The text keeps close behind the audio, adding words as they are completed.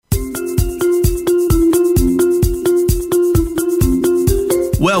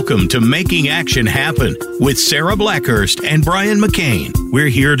Welcome to Making Action Happen with Sarah Blackhurst and Brian McCain. We're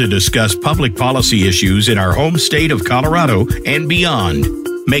here to discuss public policy issues in our home state of Colorado and beyond.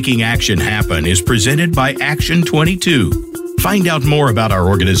 Making Action Happen is presented by Action 22. Find out more about our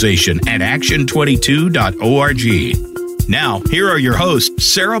organization at action22.org. Now, here are your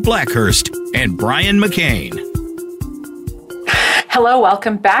hosts, Sarah Blackhurst and Brian McCain. Hello,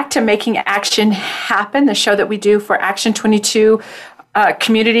 welcome back to Making Action Happen, the show that we do for Action 22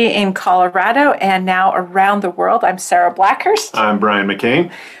 community in Colorado and now around the world. I'm Sarah Blackhurst. I'm Brian McCain.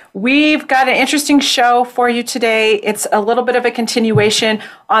 We've got an interesting show for you today. It's a little bit of a continuation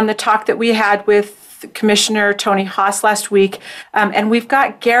on the talk that we had with Commissioner Tony Haas last week. And we've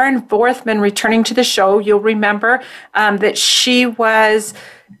got Garin Vorthmann returning to the show. You'll remember that she was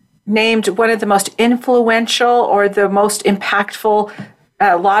named one of the most influential or the most impactful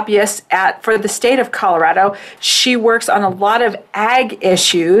lobbyists for the state of Colorado. She works on a lot of ag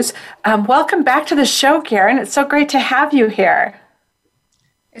issues. Welcome back to the show, Garin. It's so great to have you here.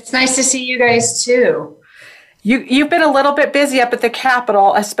 It's nice to see you guys too. You've been a little bit busy up at the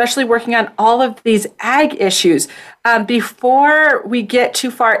Capitol, especially working on all of these ag issues. Before we get too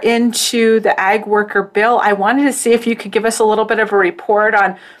far into the ag worker bill, I wanted to see if you could give us a little bit of a report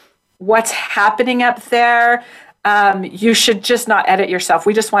on what's happening up there. You should just not edit yourself.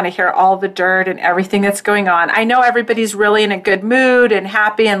 We just want to hear all the dirt and everything that's going on. I know everybody's really in a good mood and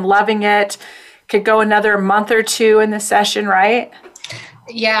happy and loving it. Could go another month or two in the session, right?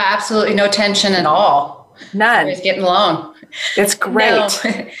 Yeah, absolutely. No tension at all. None. It's getting along. It's great.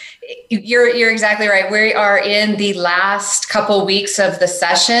 No, you're exactly right. We are in the last couple weeks of the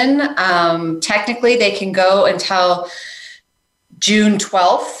session. Technically, they can go until June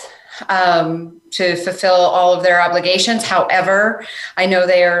 12th. To fulfill all of their obligations. However, I know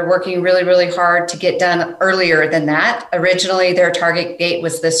they are working really, really hard to get done earlier than that. Originally, their target date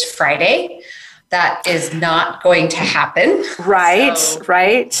was this Friday. That is not going to happen. Right.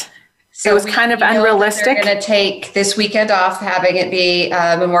 So it was kind of unrealistic. They're going to take this weekend off, having it be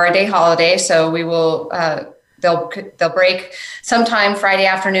Memorial Day holiday. So we will, they'll break sometime Friday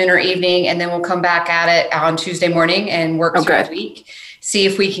afternoon or evening, and then we'll come back at it on Tuesday morning and work through the week. See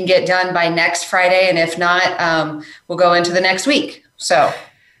if we can get done by next Friday. And if not, we'll go into the next week. So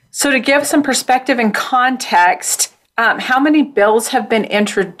to give some perspective and context, how many bills have been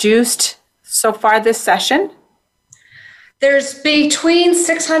introduced so far this session? There's between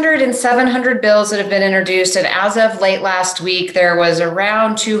 600 and 700 bills that have been introduced. And as of late last week, there was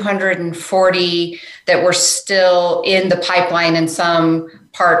around 240 that were still in the pipeline in some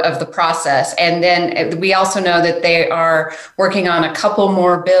part of the process. And then we also know that they are working on a couple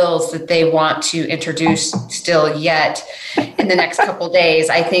more bills that they want to introduce still yet in the next couple days.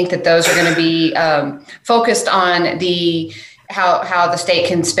 I think that those are going to be focused on how the state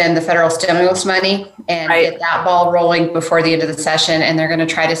can spend the federal stimulus money and get that ball rolling before the end of the session. And they're going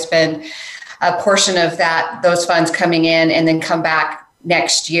to try to spend a portion of those funds coming in and then come back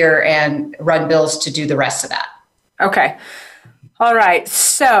next year and run bills to do the rest of that. Okay. All right.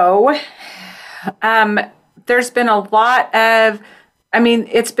 So there's been a lot of,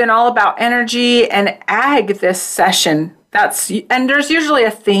 it's been all about energy and ag this session. And there's usually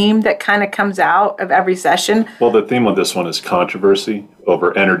a theme that kind of comes out of every session. Well, the theme of this one is controversy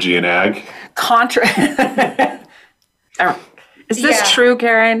over energy and ag. Is this true,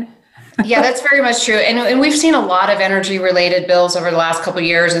 Garin? Yeah, that's very much true. And we've seen a lot of energy related bills over the last couple of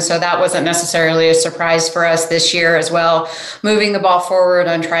years. And so that wasn't necessarily a surprise for us this year as well. Moving the ball forward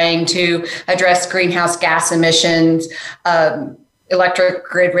on trying to address greenhouse gas emissions, electric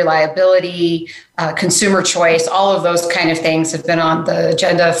grid reliability, consumer choice, all of those kind of things have been on the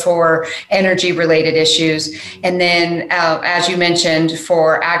agenda for energy related issues. And then, as you mentioned,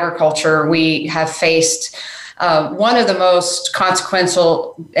 for agriculture, we have faced one of the most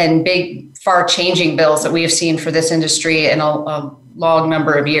consequential and big, far-changing bills that we have seen for this industry in a long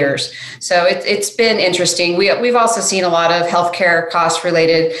number of years. So it's been interesting. We've also seen a lot of healthcare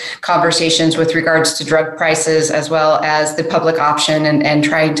cost-related conversations with regards to drug prices, as well as the public option and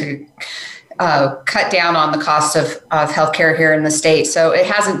trying to cut down on the cost of healthcare here in the state. So it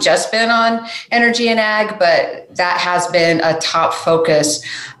hasn't just been on energy and ag, but that has been a top focus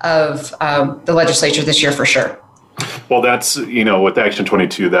of the legislature this year for sure. Well, that's, with Action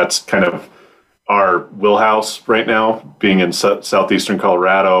 22, that's kind of our wheelhouse right now, being in southeastern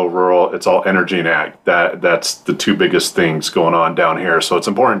Colorado, rural. It's all energy and ag. That's the two biggest things going on down here. So it's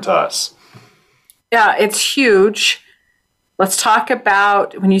important to us. Yeah, it's huge. Let's talk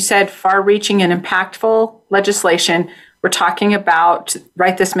about, when you said far-reaching and impactful legislation, we're talking about,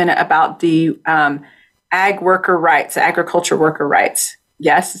 right this minute, about the ag worker rights, agriculture worker rights.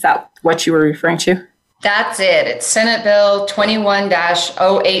 Yes, is that what you were referring to? That's it. It's Senate Bill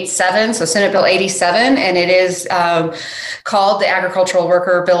 21-087, so Senate Bill 87, and it is called the Agricultural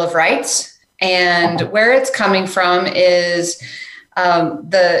Worker Bill of Rights. And where it's coming from is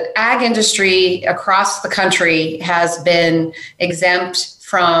the ag industry across the country has been exempt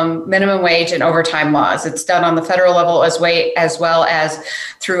from minimum wage and overtime laws. It's done on the federal level as well as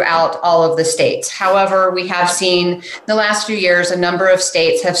throughout all of the states. However, we have seen in the last few years, a number of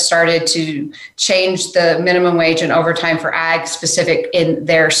states have started to change the minimum wage and overtime for ag specific in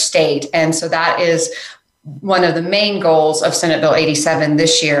their state. And so that is one of the main goals of Senate Bill 87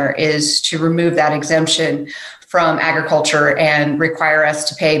 this year, is to remove that exemption from agriculture and require us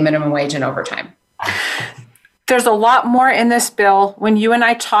to pay minimum wage and overtime. There's a lot more in this bill. When you and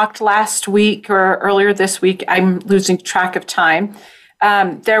I talked last week or earlier this week, I'm losing track of time.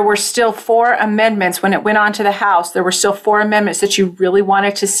 There were still 4 amendments when it went on to the House. There were still 4 amendments that you really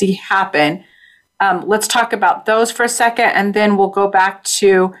wanted to see happen. Let's talk about those for a second, and then we'll go back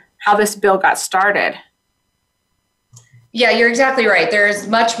to how this bill got started. Yeah, you're exactly right. There is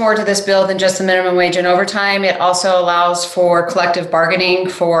much more to this bill than just the minimum wage and overtime. It also allows for collective bargaining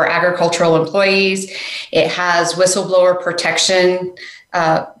for agricultural employees. It has whistleblower protection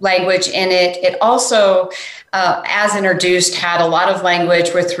language in it. It also, as introduced, had a lot of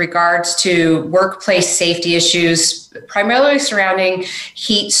language with regards to workplace safety issues, primarily surrounding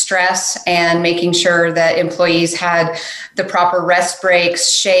heat stress and making sure that employees had the proper rest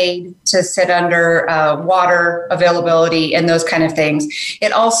breaks, shade to sit under, water availability, and those kind of things.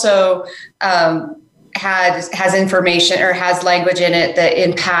 It also has information or has language in it that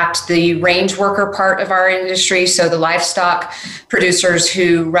impact the range worker part of our industry. So the livestock producers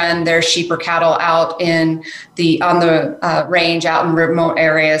who run their sheep or cattle out on the range, out in remote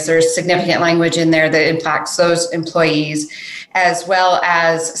areas. There's significant language in there that impacts those employees, as well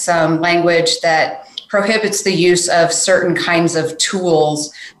as some language that prohibits the use of certain kinds of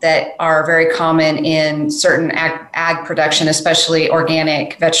tools that are very common in certain ag production, especially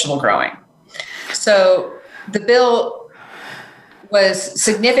organic vegetable growing. So the bill was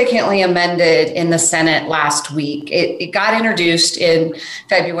significantly amended in the Senate last week. It got introduced in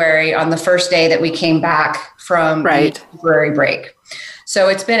February on the first day that we came back from the February break. So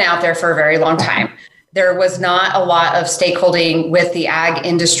it's been out there for a very long time. There was not a lot of stakeholding with the ag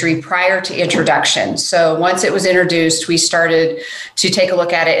industry prior to introduction. So once it was introduced, we started to take a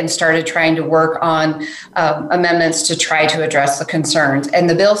look at it and started trying to work on amendments to try to address the concerns. And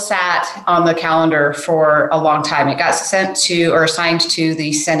the bill sat on the calendar for a long time. It got sent to or assigned to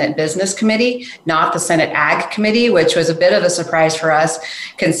the Senate Business Committee, not the Senate Ag Committee, which was a bit of a surprise for us,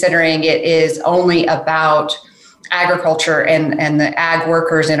 considering it is only about agriculture and the ag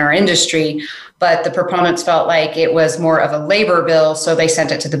workers in our industry. But the proponents felt like it was more of a labor bill, so they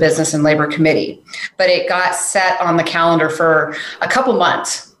sent it to the Business and Labor Committee. But it got set on the calendar for a couple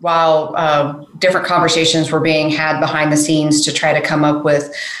months while different conversations were being had behind the scenes to try to come up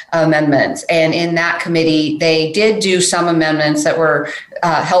with amendments. And in that committee, they did do some amendments that were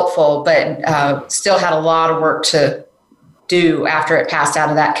helpful, but still had a lot of work to do after it passed out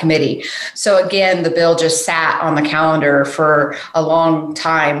of that committee. So again, the bill just sat on the calendar for a long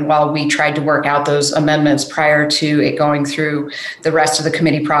time while we tried to work out those amendments prior to it going through the rest of the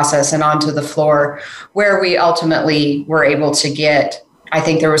committee process and onto the floor, where we ultimately were able to get, I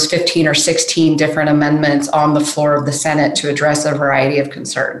think there was 15 or 16 different amendments on the floor of the Senate to address a variety of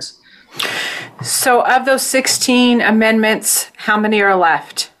concerns. So of those 16 amendments, how many are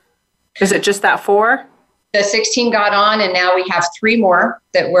left? Is it just that 4? The 16 got on, and now we have 3 more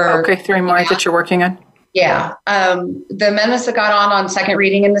that we're... Okay, 3 more that you're working on. Yeah. The amendments that got on second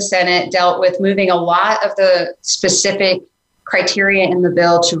reading in the Senate dealt with moving a lot of the specific criteria in the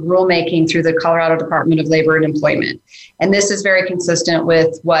bill to rulemaking through the Colorado Department of Labor and Employment. And this is very consistent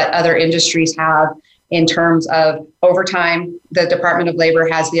with what other industries have in terms of overtime. The Department of Labor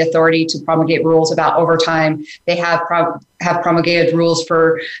has the authority to promulgate rules about overtime. They have promulgated rules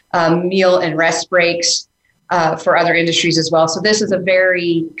for meal and rest breaks. For other industries as well. So this is a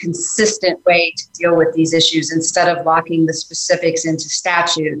very consistent way to deal with these issues. Instead of locking the specifics into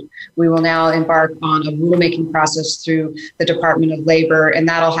statute, we will now embark on a rulemaking process through the Department of Labor, and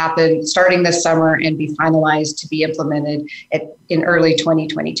that'll happen starting this summer and be finalized to be implemented in early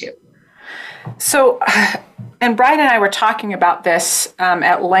 2022. So, and Brian and I were talking about this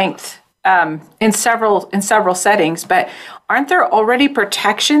at length in several settings, but aren't there already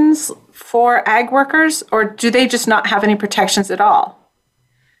protections for ag workers, or do they just not have any protections at all?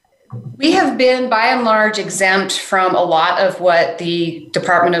 We have been, by and large, exempt from a lot of what the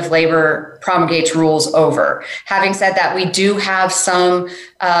Department of Labor promulgates rules over. Having said that, we do have some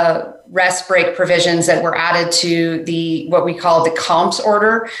rest break provisions that were added to what we call the comps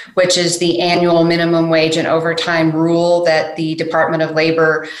order, which is the annual minimum wage and overtime rule that the Department of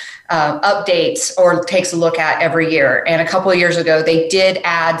Labor updates or takes a look at every year. And a couple of years ago, they did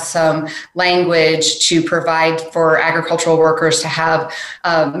add some language to provide for agricultural workers to have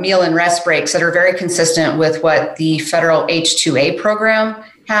meal and rest breaks that are very consistent with what the federal H-2A program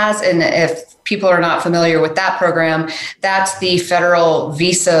has. And if people are not familiar with that program, that's the federal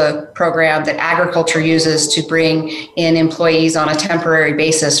visa program that agriculture uses to bring in employees on a temporary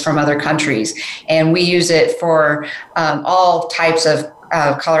basis from other countries. And we use it for all types of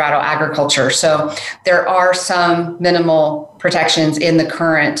Colorado agriculture. So there are some minimal protections in the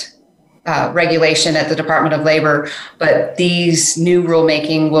current regulation at the Department of Labor, but these new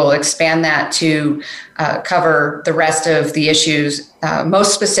rulemaking will expand that to cover the rest of the issues,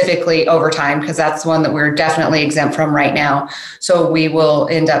 most specifically overtime, because that's one that we're definitely exempt from right now. So we will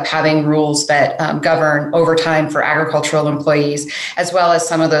end up having rules that govern overtime for agricultural employees, as well as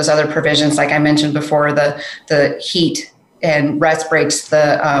some of those other provisions, like I mentioned before, the heat and rest breaks,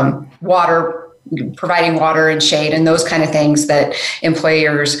 the water, providing water and shade, and those kind of things that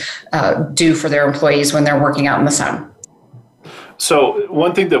employers do for their employees when they're working out in the sun. So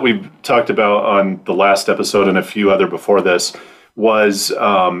one thing that we've talked about on the last episode and a few other before this was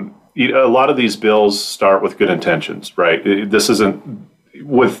a lot of these bills start with good intentions, right? This isn't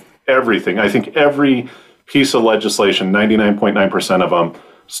with everything. I think every piece of legislation, 99.9% of them,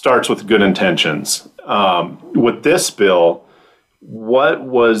 starts with good intentions. With this bill, what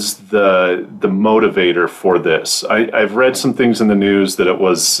was the motivator for this? I've read some things in the news that it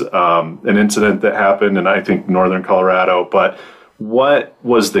was an incident that happened in, I think, northern Colorado, but what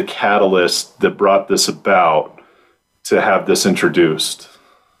was the catalyst that brought this about to have this introduced?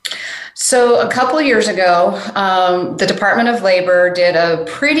 So a couple of years ago, the Department of Labor did a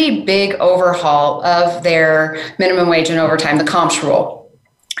pretty big overhaul of their minimum wage and overtime, the comps rule.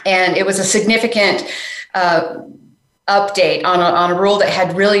 And it was a significant update on a rule that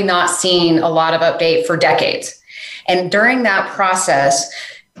had really not seen a lot of update for decades. And during that process,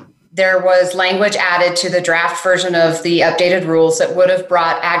 there was language added to the draft version of the updated rules that would have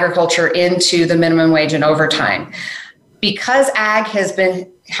brought agriculture into the minimum wage and overtime. Because ag has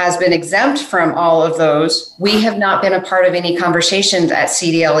been exempt from all of those, we have not been a part of any conversations at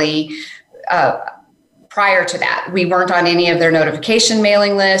CDLE prior to that. We weren't on any of their notification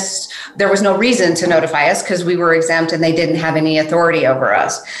mailing lists. There was no reason to notify us because we were exempt and they didn't have any authority over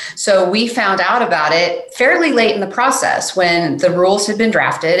us. So we found out about it fairly late in the process when the rules had been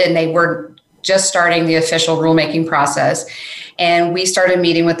drafted and they were just starting the official rulemaking process. And we started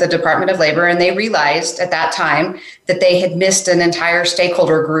meeting with the Department of Labor, and they realized at that time that they had missed an entire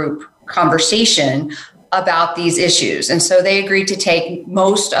stakeholder group conversation about these issues. And so they agreed to take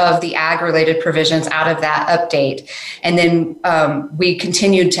most of the ag-related provisions out of that update. And then we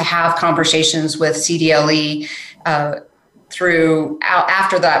continued to have conversations with CDLE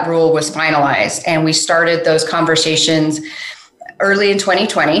after that rule was finalized. And we started those conversations early in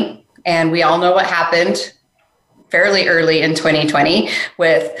 2020. And we all know what happened fairly early in 2020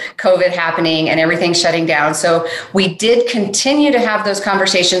 with COVID happening and everything shutting down. So we did continue to have those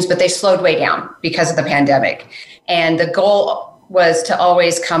conversations, but they slowed way down because of the pandemic. And the goal was to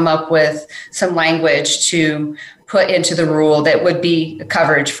always come up with some language to put into the rule that would be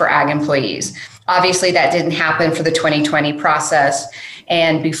coverage for ag employees. Obviously, that didn't happen for the 2020 process.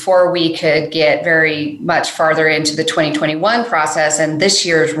 And before we could get very much farther into the 2021 process and this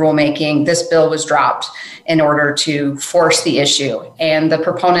year's rulemaking, this bill was dropped in order to force the issue. And the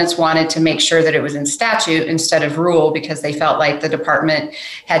proponents wanted to make sure that it was in statute instead of rule because they felt like the department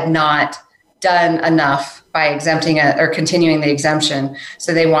had not done enough by exempting it or continuing the exemption.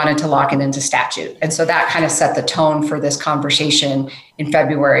 So they wanted to lock it into statute. And so that kind of set the tone for this conversation in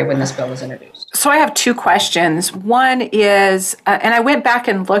February when this bill was introduced. So I have two questions. One is, and I went back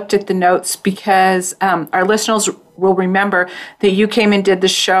and looked at the notes because our listeners will remember that you came and did the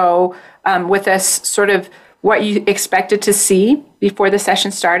show with us, sort of what you expected to see before the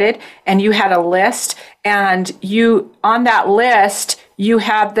session started. And you had a list, and you, on that list, you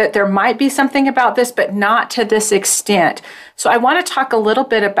have that there might be something about this, but not to this extent. So I want to talk a little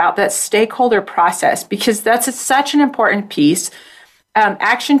bit about that stakeholder process because that's such an important piece.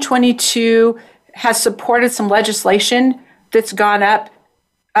 Action 22 has supported some legislation that's gone up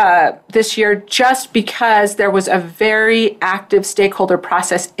this year just because there was a very active stakeholder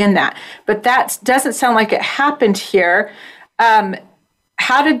process in that. But that doesn't sound like it happened here.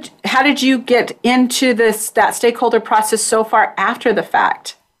 how did you get into that stakeholder process so far after the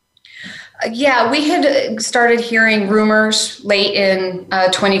fact? Yeah, we had started hearing rumors late in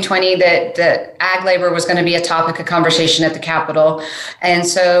 2020 that ag labor was going to be a topic of conversation at the Capitol. And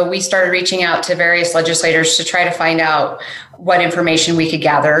so we started reaching out to various legislators to try to find out what information we could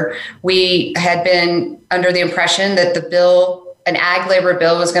gather. We had been under the impression that an ag labor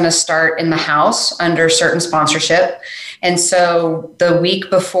bill was going to start in the House under certain sponsorship. And so the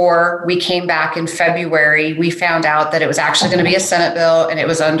week before we came back in February, we found out that it was actually going to be a Senate bill, and it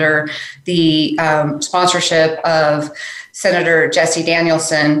was under the sponsorship of Senator Jesse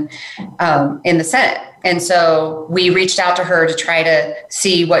Danielson in the Senate. And so we reached out to her to try to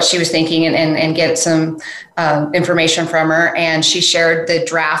see what she was thinking and get some information from her. And she shared the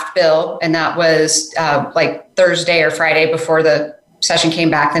draft bill, and that was like Thursday or Friday before the session came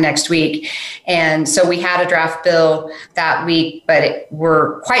back the next week. And so we had a draft bill that week, but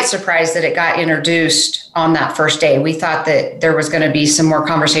we're quite surprised that it got introduced on that first day. We thought that there was going to be some more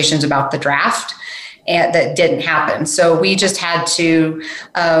conversations about the draft, and that didn't happen. So we just had to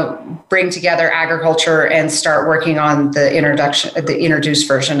bring together agriculture and start working on the introduced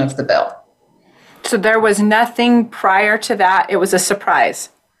version of the bill. So there was nothing prior to that. It was a surprise.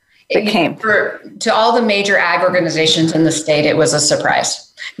 To all the major ag organizations in the state, it was a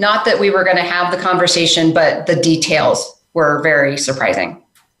surprise. Not that we were going to have the conversation, but the details were very surprising.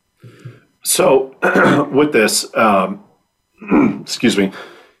 So with this, excuse me,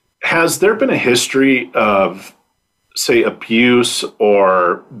 has there been a history of, say, abuse,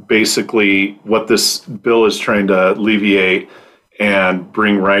 or basically what this bill is trying to alleviate and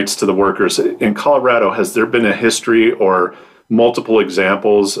bring rights to the workers? In Colorado, has there been a history or multiple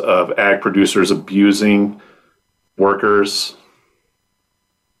examples of ag producers abusing workers?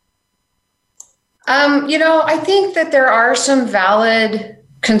 I think that there are some valid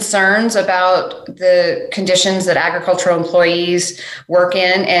concerns about the conditions that agricultural employees work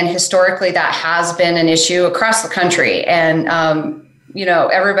in. And historically, that has been an issue across the country. And,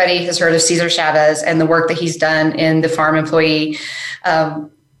 everybody has heard of Cesar Chavez and the work that he's done in the farm employee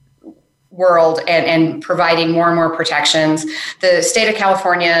world and providing more and more protections. The state of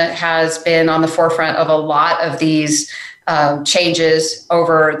California has been on the forefront of a lot of these changes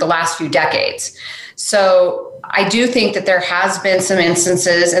over the last few decades. So I do think that there has been some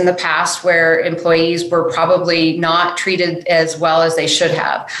instances in the past where employees were probably not treated as well as they should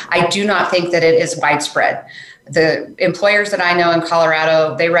have. I do not think that it is widespread. The employers that I know in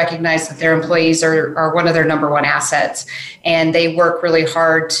Colorado, they recognize that their employees are one of their number one assets, and they work really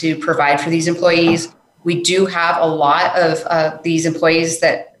hard to provide for these employees. We do have a lot of these employees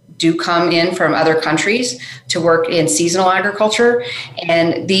that do come in from other countries to work in seasonal agriculture.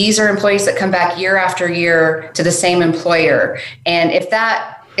 And these are employees that come back year after year to the same employer. And if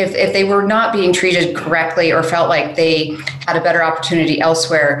they were not being treated correctly or felt like they had a better opportunity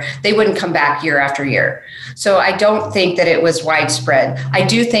elsewhere, they wouldn't come back year after year. So I don't think that it was widespread. I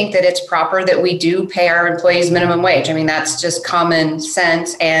do think that it's proper that we do pay our employees minimum wage. I mean, that's just common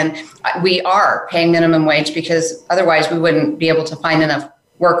sense. And we are paying minimum wage because otherwise we wouldn't be able to find enough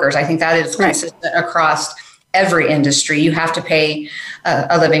workers. I think that is consistent across every industry. You have to pay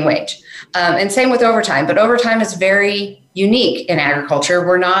a living wage. And same with overtime. But overtime is very unique in agriculture.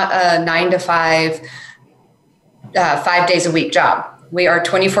 We're not a 9 to 5, 5 days a week job. We are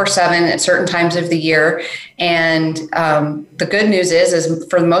 24/7 at certain times of the year. And the good news is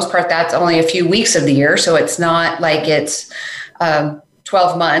for the most part, that's only a few weeks of the year. So it's not like it's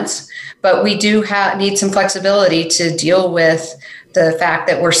 12 months. But we do need some flexibility to deal with the fact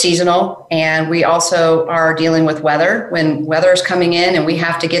that we're seasonal, and we also are dealing with weather. When weather is coming in and we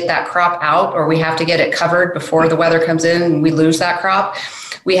have to get that crop out, or we have to get it covered before the weather comes in and we lose that crop,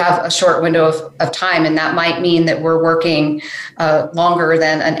 we have a short window of time. And that might mean that we're working longer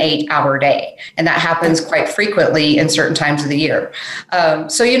than an 8-hour day. And that happens quite frequently in certain times of the year.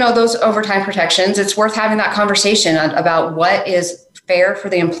 So, those overtime protections, it's worth having that conversation about what is fair for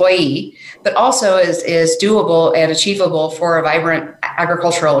the employee, but also is doable and achievable for a vibrant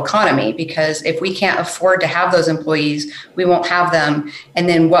agricultural economy. Because if we can't afford to have those employees, we won't have them. And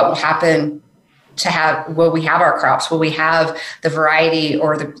then what will happen will we have our crops? Will we have the variety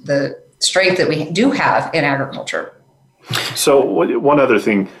or the strength that we do have in agriculture? So one other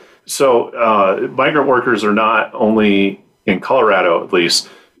thing. So migrant workers are not only, in Colorado at least,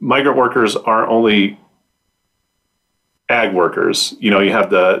 migrant workers aren't only ag workers. You have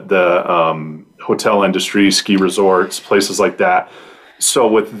the hotel industry, ski resorts, places like that. So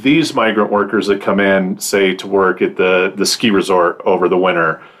with these migrant workers that come in, say, to work at the ski resort over the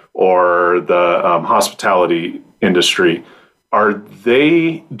winter, or the hospitality industry,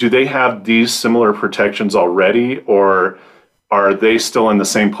 do they have these similar protections already, or are they still in the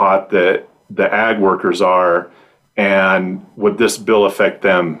same pot that the ag workers are? And would this bill affect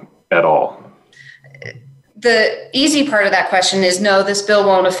them at all? The easy part of that question is no, this bill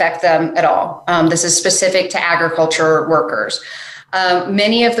won't affect them at all. This is specific to agriculture workers.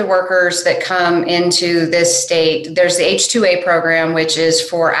 Many of the workers that come into this state, there's the H-2A program, which is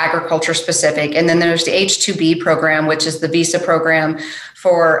for agriculture specific. And then there's the H-2B program, which is the visa program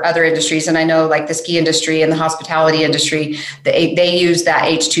for other industries. And I know like the ski industry and the hospitality industry, they use that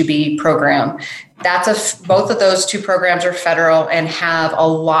H-2B program. Both of those two programs are federal and have a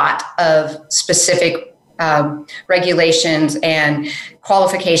lot of specific regulations and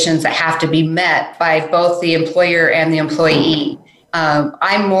qualifications that have to be met by both the employer and the employee.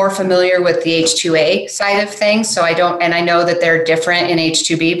 I'm more familiar with the H-2A side of things, so I know that they're different in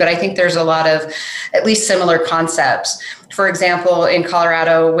H-2B, but I think there's a lot of at least similar concepts. For example, in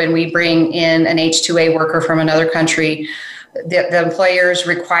Colorado, when we bring in an H-2A worker from another country, the employer is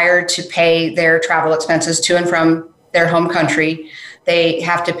required to pay their travel expenses to and from their home country. They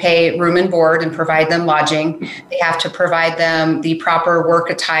have to pay room and board and provide them lodging. They have to provide them the proper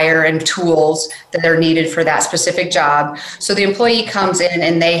work attire and tools that are needed for that specific job. So the employee comes in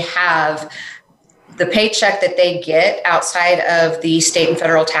and they have the paycheck that they get outside of the state and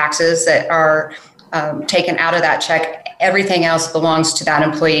federal taxes that are taken out of that check. Everything else belongs to that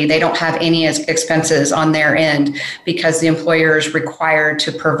employee. They don't have any expenses on their end because the employer is required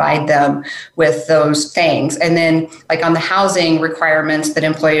to provide them with those things. And then like on the housing requirements that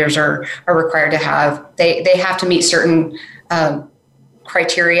employers are required to have, they have to meet certain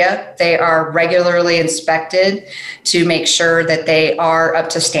criteria. They are regularly inspected to make sure that they are up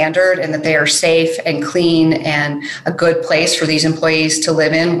to standard and that they are safe and clean and a good place for these employees to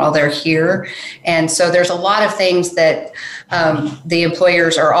live in while they're here. And so there's a lot of things that the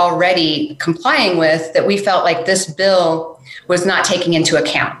employers are already complying with that we felt like this bill was not taking into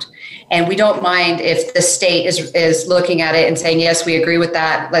account. And we don't mind if the state is looking at it and saying, yes, we agree with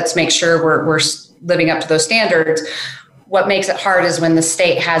that. Let's make sure we're living up to those standards. What makes it hard is when the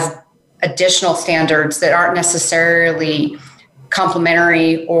state has additional standards that aren't necessarily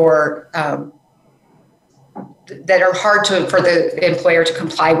complementary or that are hard for the employer to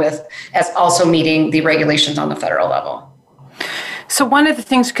comply with as also meeting the regulations on the federal level. So one of the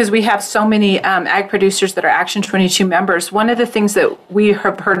things, because we have so many ag producers that are Action 22 members, one of the things that we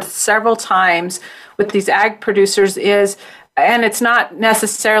have heard several times with these ag producers is, and it's not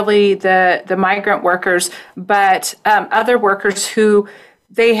necessarily the migrant workers, but other workers who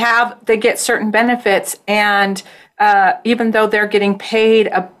they get certain benefits, and even though they're getting paid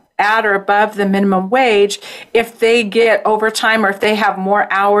at or above the minimum wage, if they get overtime or if they have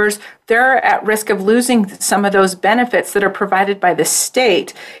more hours, they're at risk of losing some of those benefits that are provided by the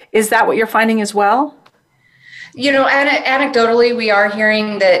state. Is that what you're finding as well? You know, anecdotally, we are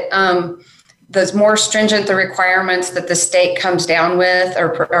hearing that the more stringent the requirements that the state comes down with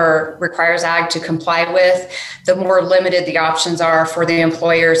or requires ag to comply with, the more limited the options are for the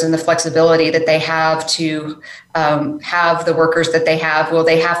employers and the flexibility that they have to have the workers that they have. Will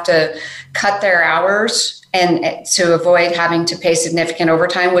they have to cut their hours and to avoid having to pay significant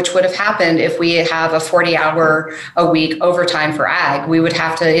overtime, which would have happened if we have a 40-hour-a-week overtime for ag? We would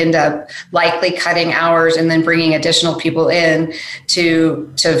have to end up likely cutting hours and then bringing additional people in to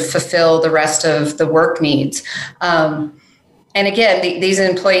fulfill the rest of the work needs. And again, these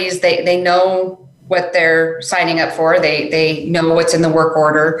employees, they know what they're signing up for. They know what's in the work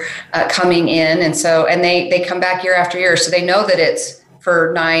order coming in. And they come back year after year. So they know that it's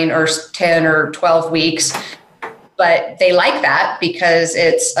for 9 or 10 or 12 weeks, but they like that because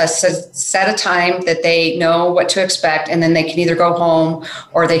it's a set of time that they know what to expect, and then they can either go home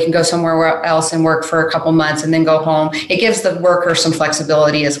or they can go somewhere else and work for a couple months and then go home. It gives the worker some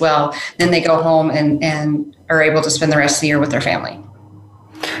flexibility as well. Then they go home and are able to spend the rest of the year with their family.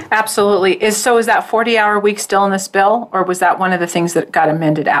 Absolutely. Is that 40-hour week still in this bill, or was that one of the things that got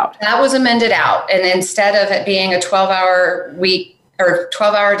amended out? That was amended out. And instead of it being a 12-hour week, or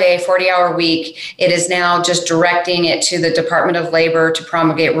 12-hour day, 40-hour week, it is now just directing it to the Department of Labor to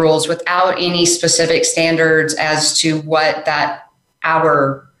promulgate rules without any specific standards as to what that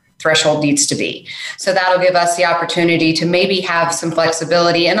hour threshold needs to be. So that'll give us the opportunity to maybe have some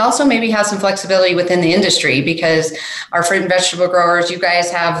flexibility, and also maybe have some flexibility within the industry, because our fruit and vegetable growers, you guys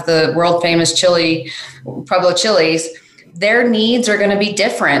have the world famous chili, Pueblo chilies. Their needs are going to be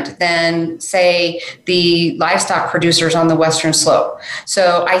different than, say, the livestock producers on the Western Slope.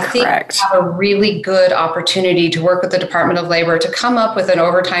 So I think we have a really good opportunity to work with the Department of Labor to come up with an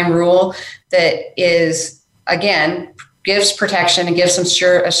overtime rule that is, again, gives protection and gives some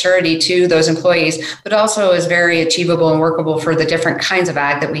surety to those employees, but also is very achievable and workable for the different kinds of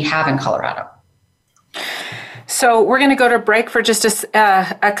ag that we have in Colorado. So we're going to go to break for just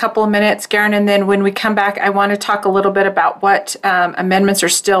a couple of minutes, Garin, and then when we come back, I want to talk a little bit about what amendments are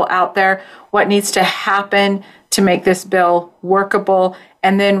still out there, what needs to happen to make this bill workable,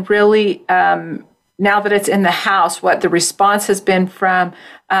 and then really, now that it's in the House, what the response has been from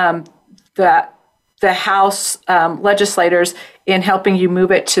the House legislators in helping you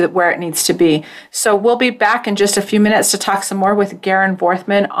move it to where it needs to be. So we'll be back in just a few minutes to talk some more with Garin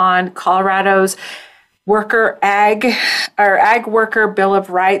Vorthmann on Colorado's ag worker Bill of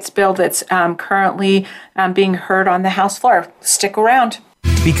Rights bill that's currently being heard on the House floor. Stick around.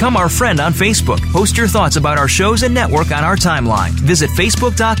 Become our friend on Facebook. Post your thoughts about our shows and network on our timeline. Visit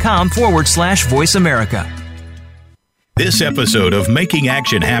facebook.com/Voice America. This episode of Making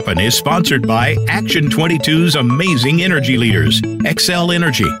Action Happen is sponsored by Action 22's amazing energy leaders. Xcel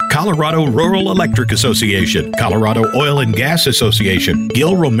Energy, Colorado Rural Electric Association, Colorado Oil and Gas Association,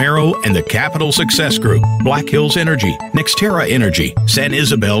 Gil Romero and the Capital Success Group, Black Hills Energy, Nextera Energy, San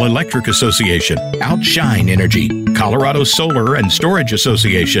Isabel Electric Association, Outshine Energy, Colorado Solar and Storage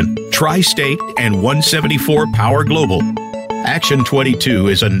Association, Tri-State, and 174 Power Global. Action 22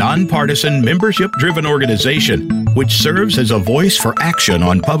 is a nonpartisan, membership-driven organization which serves as a voice for action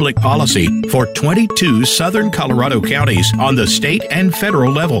on public policy for 22 southern Colorado counties on the state and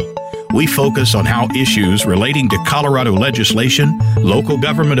federal level. We focus on how issues relating to Colorado legislation, local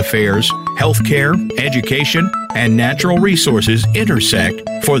government affairs, healthcare, education, and natural resources intersect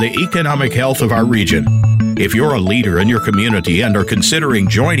for the economic health of our region. If you're a leader in your community and are considering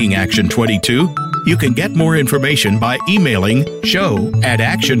joining Action 22, you can get more information by emailing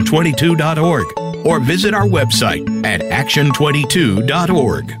show@action22.org or visit our website at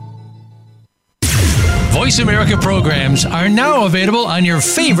action22.org. Voice America programs are now available on your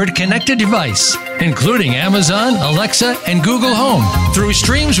favorite connected device, including Amazon, Alexa, and Google Home. Through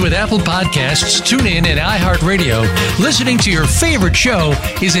streams with Apple Podcasts, TuneIn, and iHeartRadio, listening to your favorite show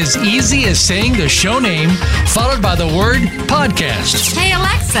is as easy as saying the show name followed by the word podcast. Hey,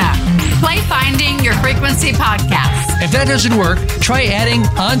 Alexa, play Finding Your Frequency podcast. If that doesn't work, try adding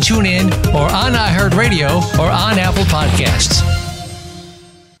on TuneIn or on iHeartRadio or on Apple Podcasts.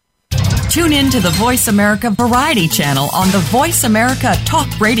 Tune in to the Voice America Variety channel on the Voice America Talk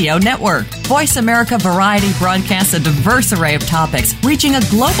Radio Network. Voice America Variety broadcasts a diverse array of topics, reaching a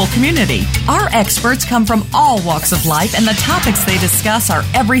global community. Our experts come from all walks of life, and the topics they discuss are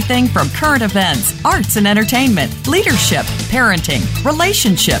everything from current events, arts and entertainment, leadership, parenting,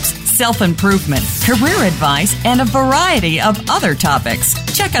 relationships, self-improvement, career advice, and a variety of other topics.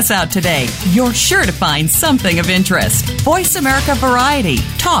 Check us out today. You're sure to find something of interest. Voice America Variety.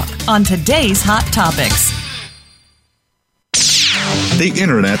 Talk on today's hot topics. The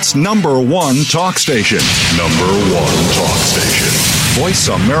Internet's #1 talk station. #1 talk station.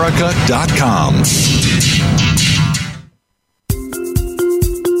 VoiceAmerica.com.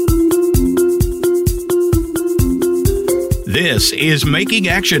 This is Making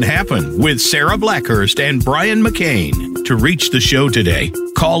Action Happen with Sarah Blackhurst and Brian McCain. To reach the show today,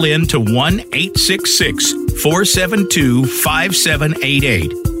 call in to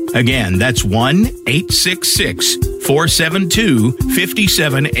 1-866-472-5788. Again, that's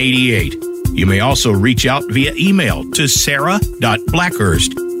 1-866-472-5788. You may also reach out via email to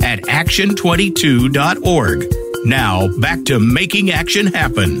sarah.blackhurst@action22.org. Now, back to Making Action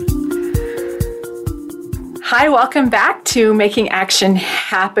Happen. Hi, welcome back to Making Action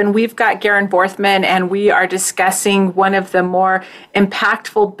Happen. We've got Garin Vorthmann, and we are discussing one of the more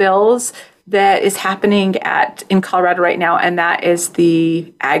impactful bills that is happening in Colorado right now, and that is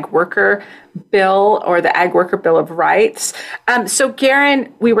the Ag Worker Bill, or the Ag Worker Bill of Rights. So, Garin,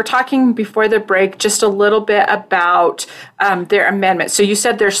 we were talking before the break just a little bit about their amendments. So you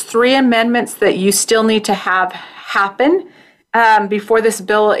said there's 3 amendments that you still need to have happen before this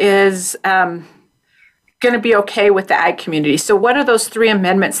bill is going to be okay with the ag community. So what are those 3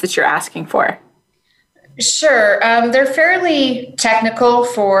 amendments that you're asking for? Sure. They're fairly technical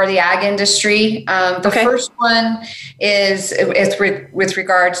for the ag industry. The first one is with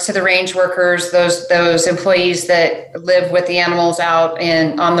regards to the range workers, those employees that live with the animals out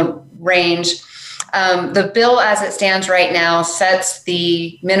on the range. The bill as it stands right now sets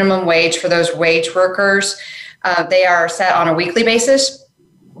the minimum wage for those wage workers. They are set on a weekly basis.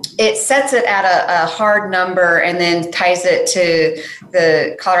 It sets it at a hard number and then ties it to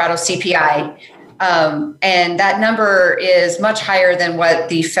the Colorado CPI. And that number is much higher than what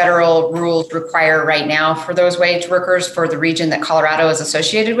the federal rules require right now for those wage workers for the region that Colorado is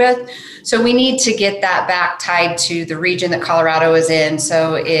associated with. So we need to get that back tied to the region that Colorado is in,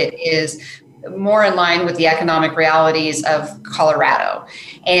 so it is more in line with the economic realities of Colorado.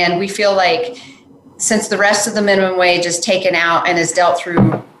 And we feel like since the rest of the minimum wage is taken out and is dealt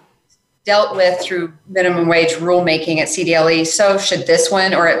with through minimum wage rulemaking at CDLE, so should this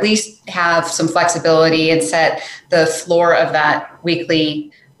one, or at least have some flexibility and set the floor of that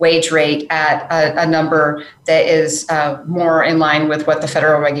weekly wage rate at a number that is more in line with what the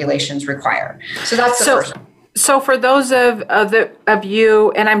federal regulations require. So that's the first one. So for those of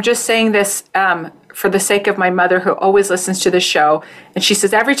you, and I'm just saying this for the sake of my mother who always listens to the show, and she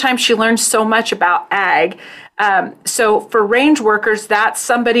says every time she learns so much about ag. So for range workers, that's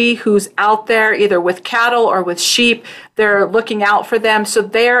somebody who's out there either with cattle or with sheep. They're looking out for them. So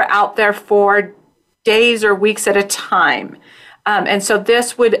they're out there for days or weeks at a time. And so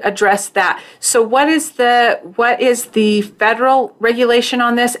this would address that. So what is the federal regulation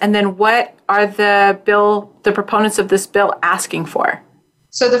on this? And then what are the proponents of this bill asking for?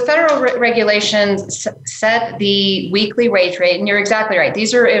 So the federal regulations set the weekly wage rate, and you're exactly right.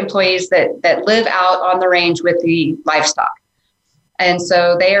 These are employees that live out on the range with the livestock. And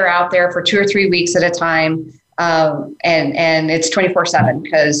so they are out there for 2 or 3 weeks at a time, and it's 24/7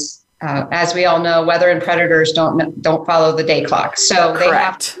 because, as we all know, weather and predators don't follow the day clock. So they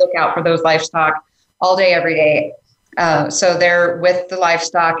have to look out for those livestock all day, every day. So they're with the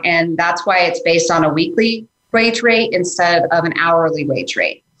livestock, and that's why it's based on a weekly wage rate instead of an hourly wage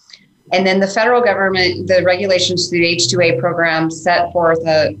rate. And then the federal government, the regulations through the H-2A program set forth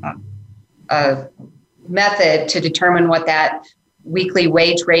a method to determine what that weekly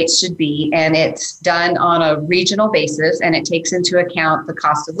wage rate should be. And it's done on a regional basis, and it takes into account the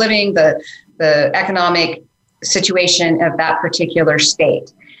cost of living, the economic situation of that particular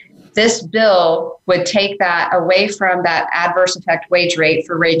state. This bill would take that away from that adverse effect wage rate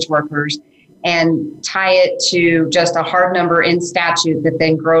for range workers and tie it to just a hard number in statute that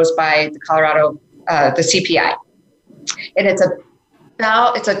then grows by the Colorado, the CPI. And it's a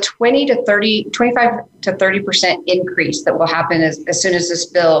 25 to 30% increase that will happen as soon as this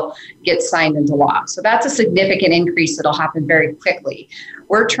bill gets signed into law. So that's a significant increase that'll happen very quickly.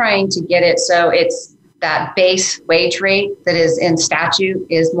 We're trying to get it so it's that base wage rate that is in statute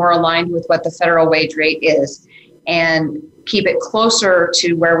is more aligned with what the federal wage rate is, and keep it closer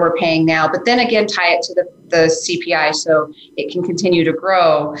to where we're paying now, but then again, tie it to the CPI so it can continue to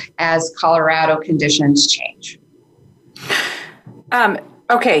grow as Colorado conditions change.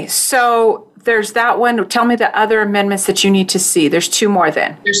 Okay, so there's that one. Tell me the other amendments that you need to see. There's 2 more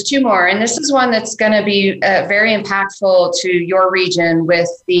then. There's 2 more, and this is one that's going to be very impactful to your region with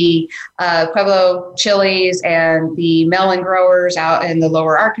the Pueblo chilies and the melon growers out in the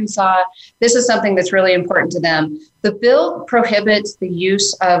lower Arkansas. This is something that's really important to them. The bill prohibits the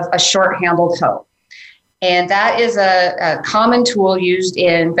use of a short-handled hoe. And that is a common tool used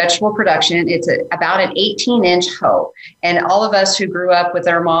in vegetable production. It's about an 18-inch hoe. And all of us who grew up with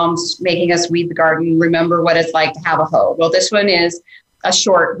our moms making us weed the garden remember what it's like to have a hoe. Well, this one is a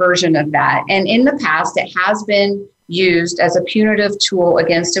short version of that. And in the past, it has been used as a punitive tool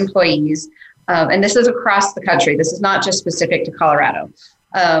against employees. And this is across the country. This is not just specific to Colorado,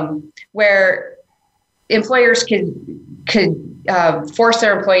 where employers could force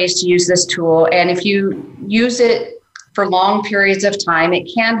their employees to use this tool. And if you use it for long periods of time, it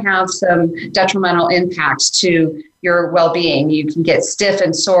can have some detrimental impacts to your well-being. You can get stiff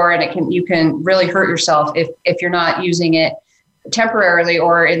and sore, and you can really hurt yourself if you're not using it temporarily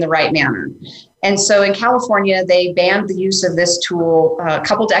or in the right manner. And so in California, they banned the use of this tool a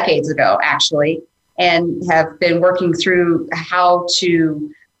couple decades ago, actually, and have been working through how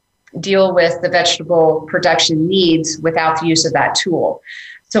to deal with the vegetable production needs without the use of that tool.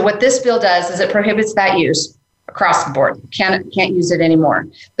 So what this bill does is it prohibits that use across the board. Can't use it anymore.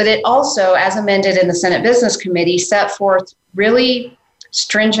 But it also, as amended in the Senate Business Committee, set forth really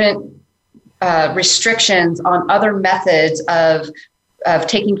stringent restrictions on other methods of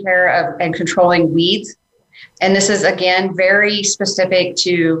taking care of and controlling weeds. And this is, again, very specific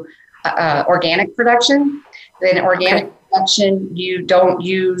to organic production. In organic production, you don't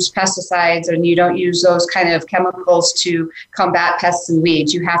use pesticides and you don't use those kind of chemicals to combat pests and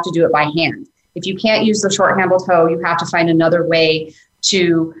weeds. You have to do it by hand. If you can't use the short-handled hoe, you have to find another way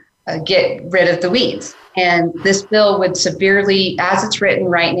to get rid of the weeds. And this bill would severely, as it's written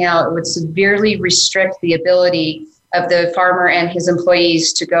right now, it would severely restrict the ability of the farmer and his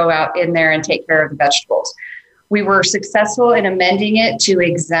employees to go out in there and take care of the vegetables. We were successful in amending it to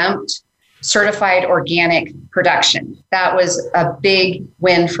exempt certified organic production. That was a big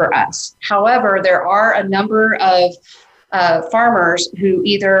win for us. However, there are a number of farmers who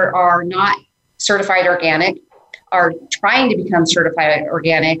either are not certified organic, are trying to become certified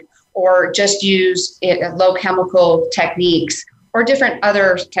organic, or just use low chemical techniques or different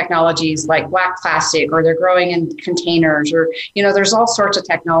other technologies like black plastic, or they're growing in containers, or, there's all sorts of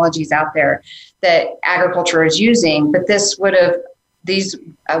technologies out there that agriculture is using, but these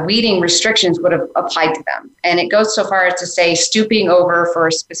weeding restrictions would have applied to them. And it goes so far as to say stooping over for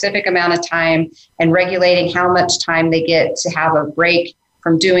a specific amount of time and regulating how much time they get to have a break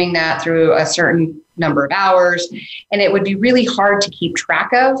from doing that through a certain number of hours. And it would be really hard to keep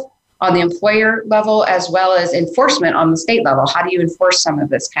track of on the employer level, as well as enforcement on the state level. How do you enforce some of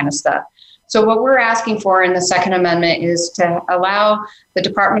this kind of stuff? So what we're asking for in the Second Amendment is to allow the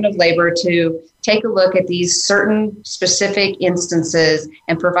Department of Labor to take a look at these certain specific instances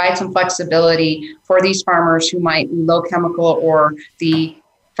and provide some flexibility for these farmers who might be low chemical, or the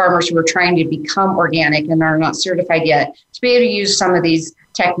farmers who are trying to become organic and are not certified yet, to be able to use some of these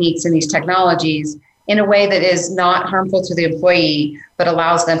techniques and these technologies in a way that is not harmful to the employee, but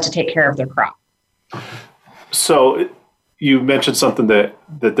allows them to take care of their crop. So you mentioned something that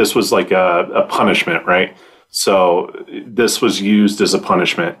this was like a punishment, right? So this was used as a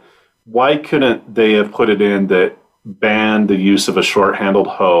punishment. Why couldn't they have put it in that banned the use of a short-handled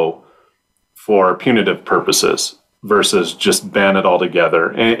hoe for punitive purposes versus just ban it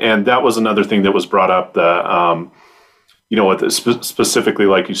altogether? And that was another thing that was brought up, specifically,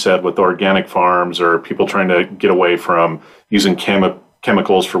 like you said, with organic farms or people trying to get away from using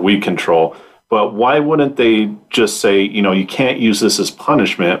chemicals for weed control. But why wouldn't they just say, you can't use this as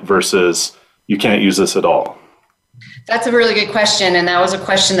punishment versus you can't use this at all? That's a really good question. And that was a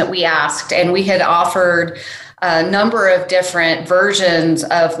question that we asked. And we had offered a number of different versions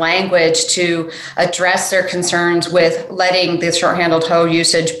of language to address their concerns with letting the short-handled hoe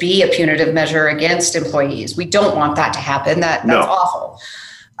usage be a punitive measure against employees. We don't want that to happen. That's awful.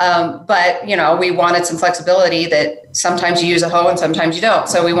 But, we wanted some flexibility that sometimes you use a hoe and sometimes you don't.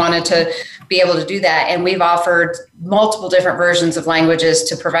 So we wanted to be able to do that. And we've offered multiple different versions of languages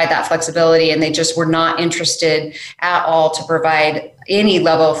to provide that flexibility. And they just were not interested at all to provide any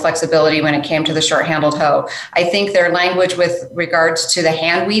level of flexibility when it came to the short-handled hoe. I think their language with regards to the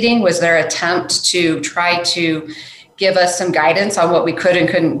hand weeding was their attempt to try to give us some guidance on what we could and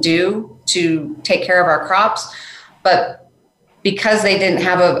couldn't do to take care of our crops. But because they didn't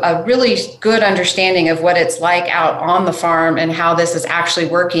have a really good understanding of what it's like out on the farm and how this is actually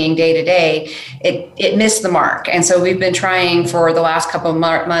working day to day, it missed the mark. And so we've been trying for the last couple of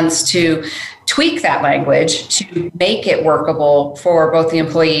months to tweak that language to make it workable for both the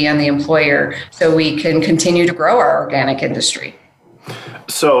employee and the employer so we can continue to grow our organic industry.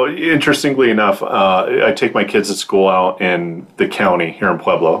 So interestingly enough, I take my kids to school out in the county here in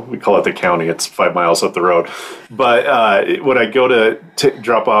Pueblo. We call it the county. It's 5 miles up the road. But when I go to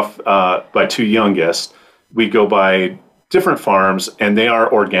drop off my two youngest, we go by different farms, and they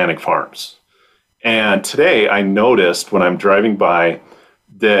are organic farms. And today I noticed when I'm driving by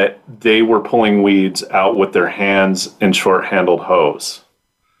that they were pulling weeds out with their hands and short-handled hoes.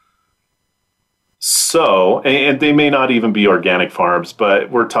 So, and they may not even be organic farms, but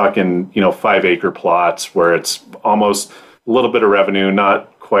we're talking, 5-acre plots where it's almost a little bit of revenue,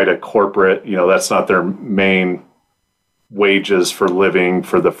 not quite a corporate, that's not their main wages for living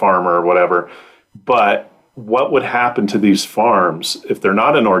for the farmer or whatever. But what would happen to these farms if they're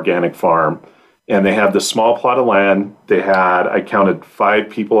not an organic farm and they have the small plot of land? I counted 5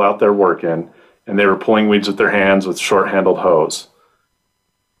 people out there working, and they were pulling weeds with their hands with short-handled hoes.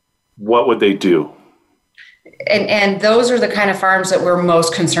 What would they do? And those are the kind of farms that we're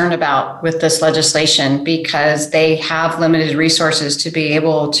most concerned about with this legislation, because they have limited resources to be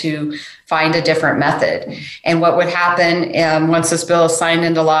able to find a different method. And what would happen once this bill is signed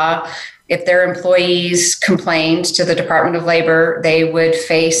into law, if their employees complained to the Department of Labor, they would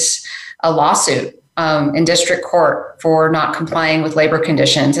face a lawsuit in district court for not complying with labor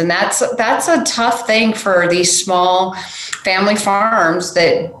conditions. And that's a tough thing for these small family farms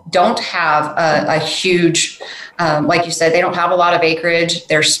that don't have a huge, like you said, they don't have a lot of acreage.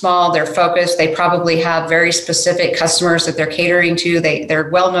 They're small, they're focused. They probably have very specific customers that they're catering to. They're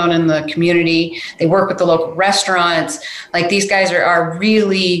well known in the community. They work with the local restaurants. Like, these guys are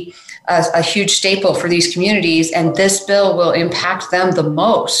really a huge staple for these communities. And this bill will impact them the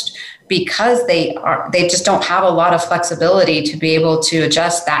most, because they just don't have a lot of flexibility to be able to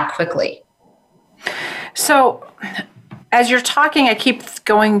adjust that quickly. So as you're talking, I keep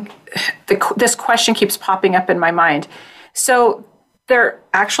going, this question keeps popping up in my mind. So there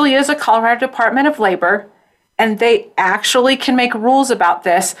actually is a Colorado Department of Labor, and they actually can make rules about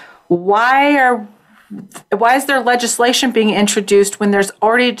this, why is there legislation being introduced when there's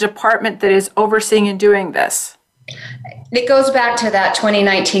already a department that is overseeing and doing this? It goes back to that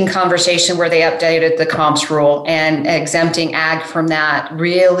 2019 conversation where they updated the comps rule, and exempting ag from that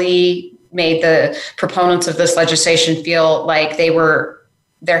really made the proponents of this legislation feel like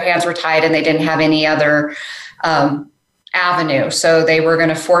their hands were tied and they didn't have any other avenue. So they were going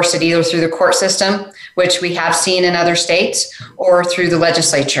to force it either through the court system, which we have seen in other states, or through the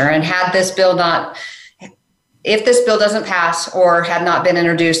legislature. And if this bill doesn't pass or had not been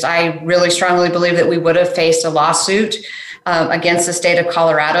introduced, I really strongly believe that we would have faced a lawsuit against the state of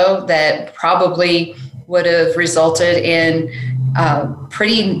Colorado that probably would have resulted in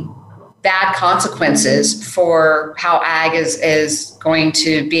pretty bad consequences for how ag is going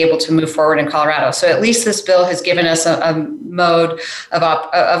to be able to move forward in Colorado. So at least this bill has given us a mode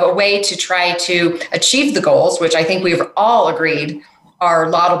of a way to try to achieve the goals, which I think we've all agreed are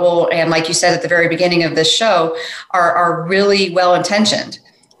laudable, and like you said at the very beginning of this show, are really well-intentioned.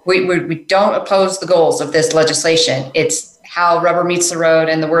 We don't oppose the goals of this legislation. It's how rubber meets the road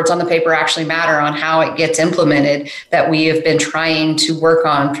and the words on the paper actually matter on how it gets implemented that we have been trying to work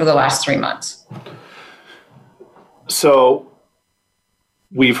on for the last 3 months. So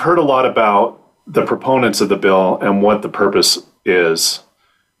we've heard a lot about the proponents of the bill and what the purpose is,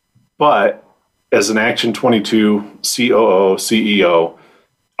 but as an Action 22 COO, CEO,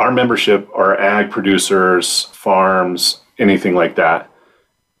 our membership are ag producers, farms, anything like that.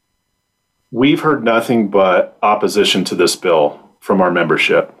 We've heard nothing but opposition to this bill from our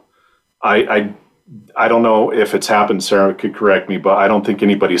membership. I don't know if it's happened, Sarah could correct me, but I don't think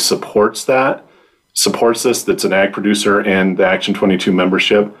anybody supports this, that's an ag producer and the Action 22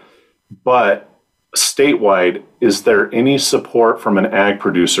 membership. But statewide, is there any support from an ag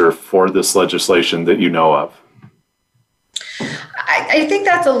producer for this legislation that you know of? I think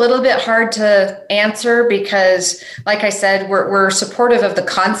that's a little bit hard to answer because, like I said, we're supportive of the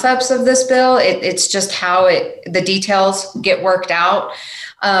concepts of this bill. It's just how the details get worked out.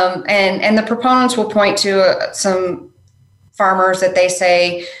 And the proponents will point to some farmers that they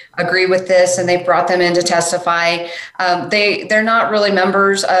say agree with this, and they've brought them in to testify. They're not really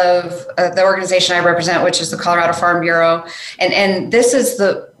members of the organization I represent, which is the Colorado Farm Bureau. And this is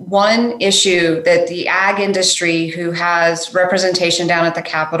the one issue that the ag industry, who has representation down at the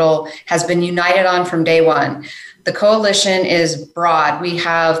Capitol, has been united on from day one. The coalition is broad. We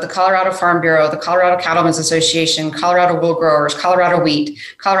have the Colorado Farm Bureau, the Colorado Cattlemen's Association, Colorado Wool Growers, Colorado Wheat,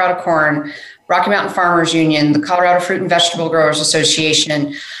 Colorado Corn, Rocky Mountain Farmers Union, the Colorado Fruit and Vegetable Growers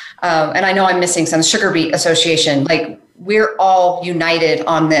Association, and I know I'm missing some, Sugar Beet Association. Like, we're all united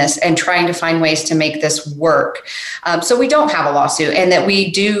on this and trying to find ways to make this work. So we don't have a lawsuit, and that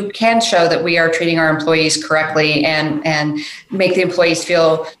we can show that we are treating our employees correctly and make the employees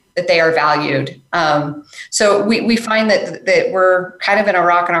feel that they are valued. So we find that we're kind of in a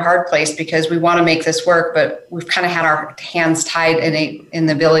rock and a hard place because we want to make this work, but we've kind of had our hands tied in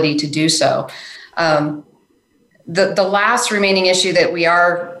the ability to do so. The last remaining issue that we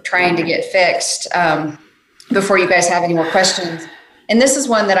are trying to get fixed, before you guys have any more questions, and this is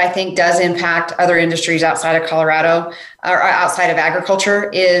one that I think does impact other industries outside of Colorado or outside of agriculture,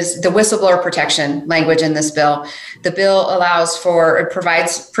 is the whistleblower protection language in this bill. The bill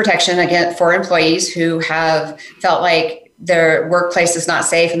provides protection again for employees who have felt like their workplace is not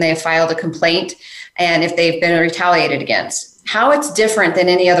safe and they have filed a complaint, and if they've been retaliated against. How it's different than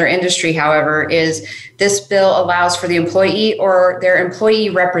any other industry, however, is this bill allows for the employee or their employee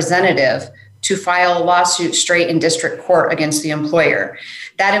representative to file a lawsuit straight in district court against the employer.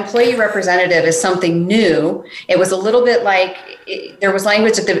 That employee representative is something new. It was a little bit like there was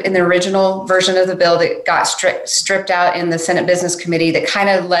language in the original version of the bill that got stripped out in the Senate Business Committee that kind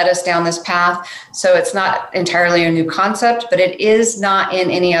of led us down this path. So it's not entirely a new concept, but it is not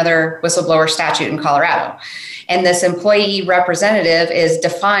in any other whistleblower statute in Colorado. And this employee representative is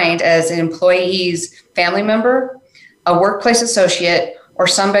defined as an employee's family member, a workplace associate, or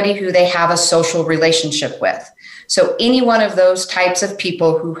somebody who they have a social relationship with. So any one of those types of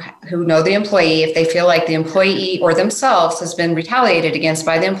people who know the employee, if they feel like the employee or themselves has been retaliated against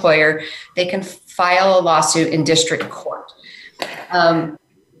by the employer, they can file a lawsuit in district court.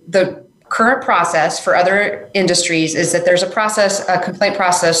 The current process for other industries is that there's a complaint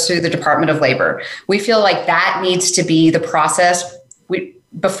process through the Department of Labor. We feel like that needs to be the process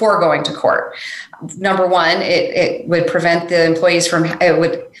before going to court. Number one, it would prevent the employees it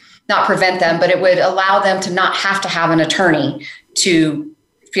would not prevent them, but it would allow them to not have to have an attorney to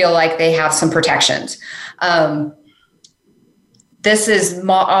feel like they have some protections. This is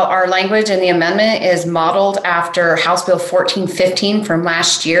our language in the amendment is modeled after House Bill 1415 from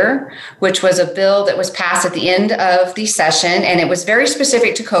last year, which was a bill that was passed at the end of the session, and it was very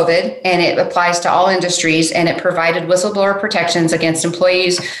specific to COVID, and it applies to all industries, and it provided whistleblower protections against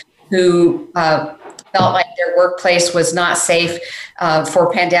employees who felt like their workplace was not safe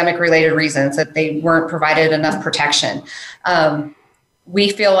for pandemic-related reasons, that they weren't provided enough protection. We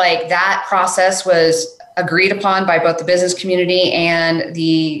feel like that process was agreed upon by both the business community and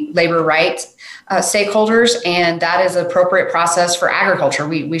the labor rights stakeholders, and that is an appropriate process for agriculture.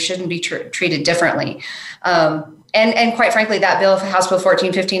 We shouldn't be treated differently. And quite frankly, that bill, House Bill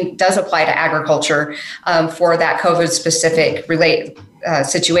 1415, does apply to agriculture for that COVID-specific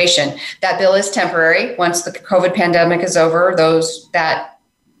situation. That bill is temporary. Once the COVID pandemic is over, that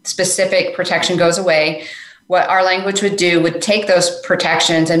specific protection goes away. What our language would do would take those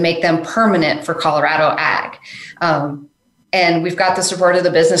protections and make them permanent for Colorado ag. And we've got the support of the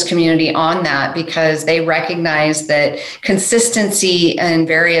business community on that because they recognize that consistency in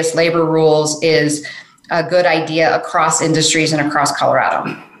various labor rules is a good idea across industries and across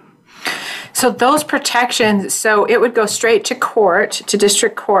Colorado. So those protections, so it would go straight to court, to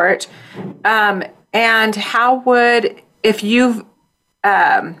district court. And how would, if you've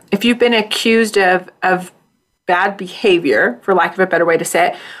been accused of bad behavior, for lack of a better way to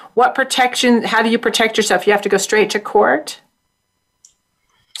say it, how do you protect yourself? You have to go straight to court?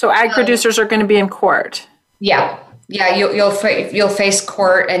 So ag producers are going to be in court? Yeah, you'll face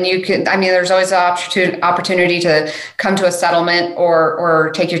court, and you can, there's always an opportunity to come to a settlement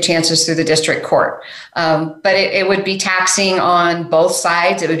or take your chances through the district court. But it would be taxing on both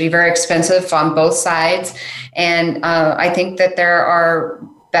sides. It would be very expensive on both sides. And I think that there are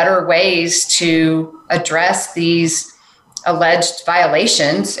better ways to address these alleged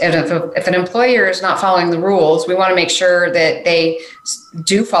violations. And if an employer is not following the rules, we want to make sure that they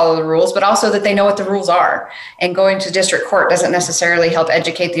do follow the rules, but also that they know what the rules are. And going to district court doesn't necessarily help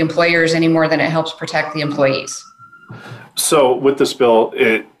educate the employers any more than it helps protect the employees. So with this bill,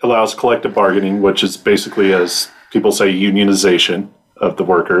 it allows collective bargaining, which is basically, as people say, unionization of the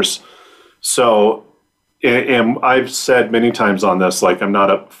workers. So, and I've said many times on this, like, I'm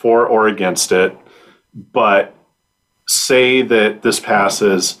not up for or against it, but say that this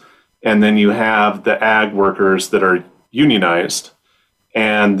passes and then you have the ag workers that are unionized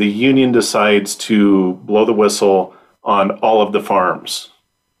and the union decides to blow the whistle on all of the farms.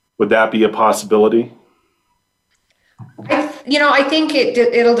 Would that be a possibility? I think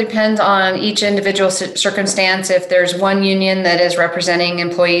it'll depend on each individual circumstance. If there's one union that is representing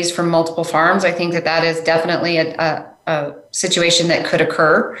employees from multiple farms, I think that is definitely a situation that could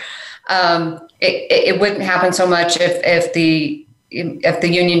occur. It wouldn't happen so much if the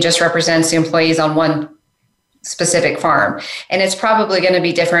union just represents the employees on one specific farm, and it's probably going to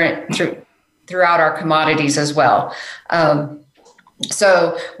be different throughout our commodities as well.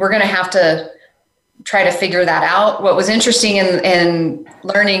 So we're going to have to try to figure that out. What was interesting in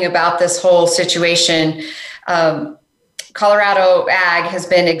learning about this whole situation, Colorado Ag has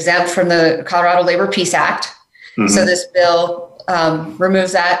been exempt from the Colorado Labor Peace Act. Mm-hmm. So this bill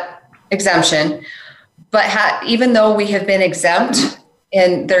removes that exemption. But even though we have been exempt,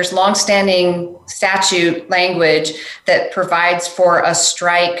 and there's longstanding statute language that provides for a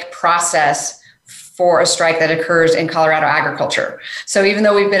strike process for a strike that occurs in Colorado agriculture. So even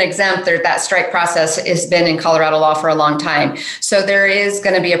though we've been exempt, that strike process has been in Colorado law for a long time. So there is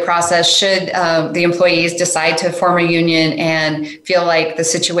going to be a process should the employees decide to form a union and feel like the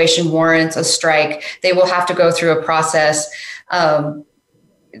situation warrants a strike. They will have to go through a process. And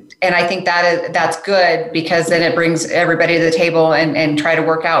I think that's good because then it brings everybody to the table and try to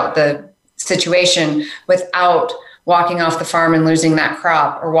work out the situation without walking off the farm and losing that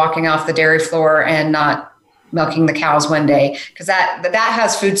crop, or walking off the dairy floor and not milking the cows one day, because that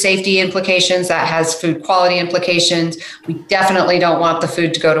has food safety implications, that has food quality implications. We definitely don't want the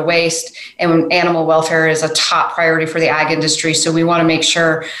food to go to waste, and animal welfare is a top priority for the ag industry. So we want to make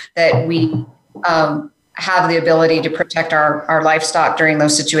sure that we have the ability to protect our livestock during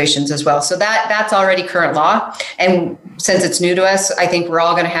those situations as well. So that's already current law. And since it's new to us, I think we're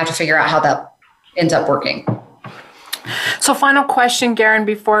all going to have to figure out how that ends up working. So final question, Garin,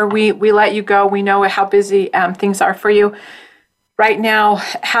 before we let you go. We know how busy things are for you right now.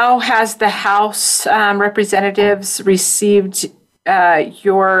 How has the House representatives received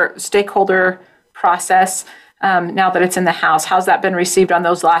your stakeholder process now that it's in the House? How's that been received on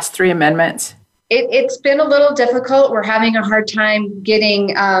those last 3 amendments? It's been a little difficult. We're having a hard time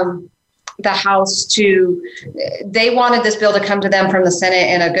getting the House they wanted this bill to come to them from the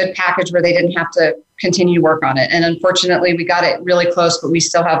Senate in a good package where they didn't have to continue to work on it. And unfortunately, we got it really close, but we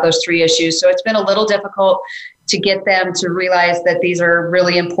still have those 3 issues. So it's been a little difficult to get them to realize that these are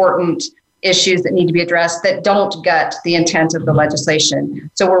really important issues that need to be addressed that don't gut the intent of the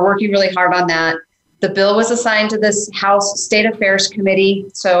legislation. So we're working really hard on that. The bill was assigned to this House State Affairs Committee.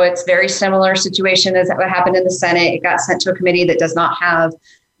 So it's very similar situation as what happened in the Senate. It got sent to a committee that does not have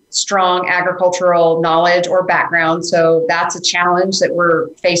strong agricultural knowledge or background. So that's a challenge that we're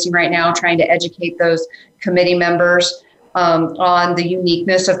facing right now, trying to educate those committee members on the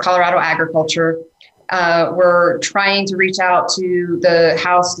uniqueness of Colorado agriculture. We're trying to reach out to the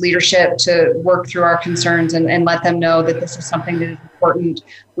House leadership to work through our concerns and let them know that this is something that is important.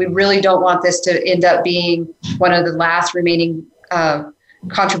 We really don't want this to end up being one of the last remaining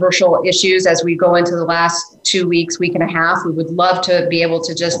controversial issues as we go into the last 2 weeks, week and a half. We would love to be able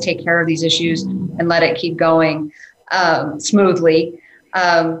to just take care of these issues and let it keep going smoothly.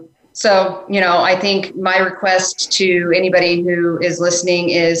 So, I think my request to anybody who is listening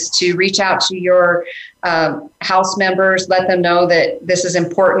is to reach out to your House members, let them know that this is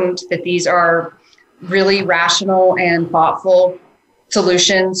important, that these are really rational and thoughtful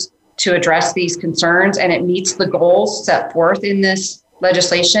solutions to address these concerns, and it meets the goals set forth in this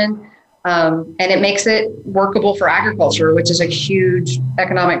legislation. And it makes it workable for agriculture, which is a huge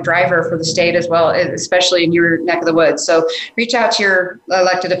economic driver for the state as well, especially in your neck of the woods. So reach out to your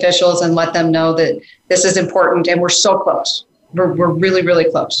elected officials and let them know that this is important, and we're so close. We're really, really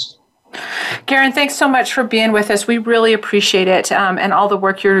close. Garin, thanks so much for being with us. We really appreciate it, and all the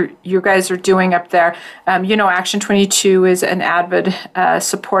work you guys are doing up there. Action 22 is an avid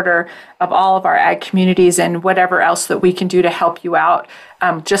supporter of all of our ag communities, and whatever else that we can do to help you out,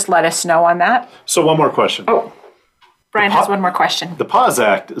 just let us know on that. So one more question. Oh, Brian has one more question. The PAWS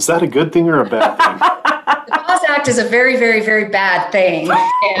Act, is that a good thing or a bad thing? The PAWS Act is a very, very, very bad thing.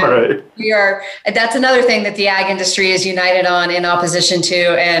 And that's another thing that the ag industry is united on in opposition to.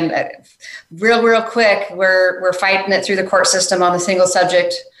 And real quick, we're fighting it through the court system on the single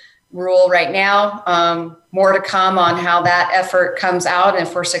subject rule right now. More to come on how that effort comes out and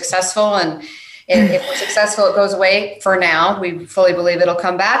if we're successful. And if we're successful, it goes away for now. We fully believe it'll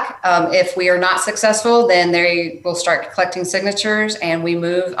come back. If we are not successful, then they will start collecting signatures and we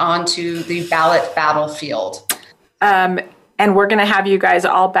move on to the ballot battlefield. And we're going to have you guys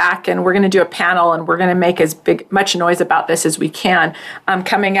all back, and we're going to do a panel, and we're going to make much noise about this as we can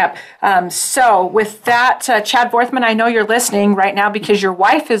coming up. So with that, Chad Vorthmann, I know you're listening right now because your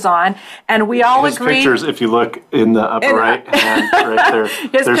wife is on, and we all agree. Pictures, if you look in the upper right hand, right there,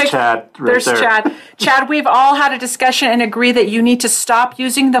 there's Chad. There's Chad. Chad, we've all had a discussion and agree that you need to stop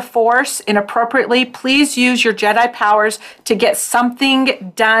using the Force inappropriately. Please use your Jedi powers to get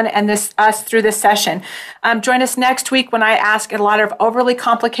something done and us through this session. Join us next week when I ask a lot of overly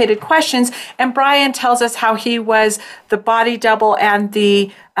complicated questions, and Brian tells us how he was the body double and the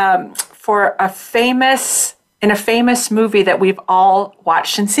for a famous movie that we've all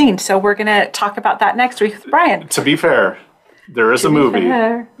watched and seen. So we're going to talk about that next week with Brian. To be fair, there is a movie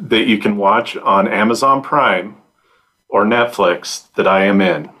that you can watch on Amazon Prime or Netflix that I am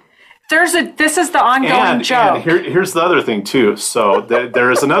in. This is the ongoing joke. And here's the other thing, too. So there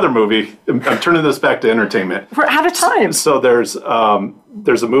is another movie. I'm turning this back to entertainment. We're out of time. So there's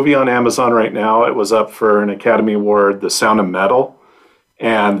a movie on Amazon right now. It was up for an Academy Award, The Sound of Metal.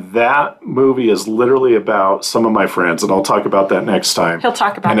 And that movie is literally about some of my friends, and I'll talk about that next time. He'll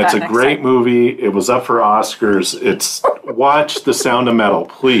talk about that next time. And it's a great movie. It was up for Oscars. Watch The Sound of Metal,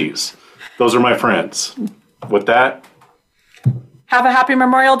 please. Those are my friends. With that, have a happy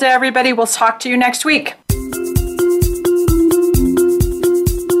Memorial Day, everybody. We'll talk to you next week.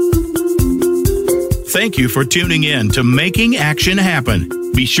 Thank you for tuning in to Making Action Happen.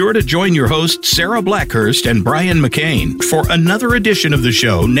 Be sure to join your hosts, Sarah Blackhurst and Brian McCain, for another edition of the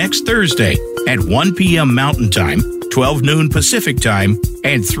show next Thursday at 1 p.m. Mountain Time, 12 noon Pacific Time,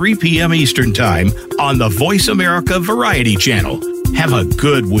 and 3 p.m. Eastern Time on the Voice America Variety Channel. Have a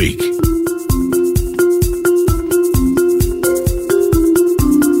good week.